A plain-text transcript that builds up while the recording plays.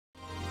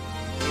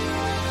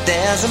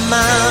There's a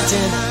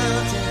mountain,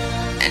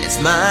 and it's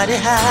mighty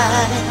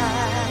high.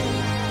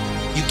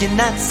 You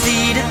cannot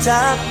see the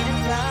top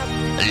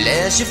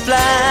unless you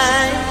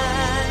fly.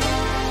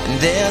 And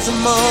there's a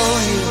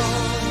molehill,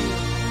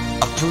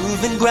 a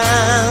proven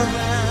ground.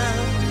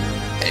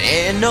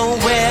 There ain't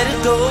nowhere to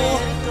go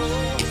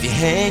if you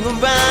hang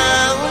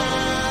around.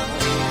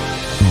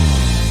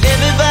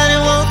 Everybody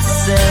wants to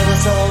sell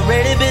what's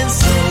already been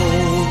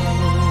sold.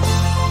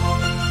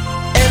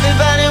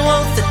 Everybody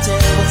wants to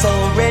tell what's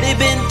already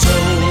been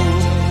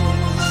told.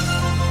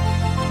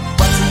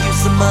 What's the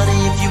use of money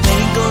if you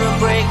ain't gonna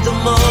break the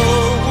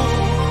mold?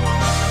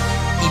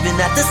 Even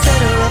at the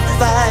center of the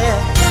fire,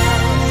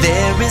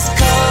 there is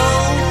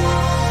cold.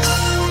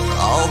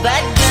 All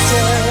that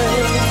glitter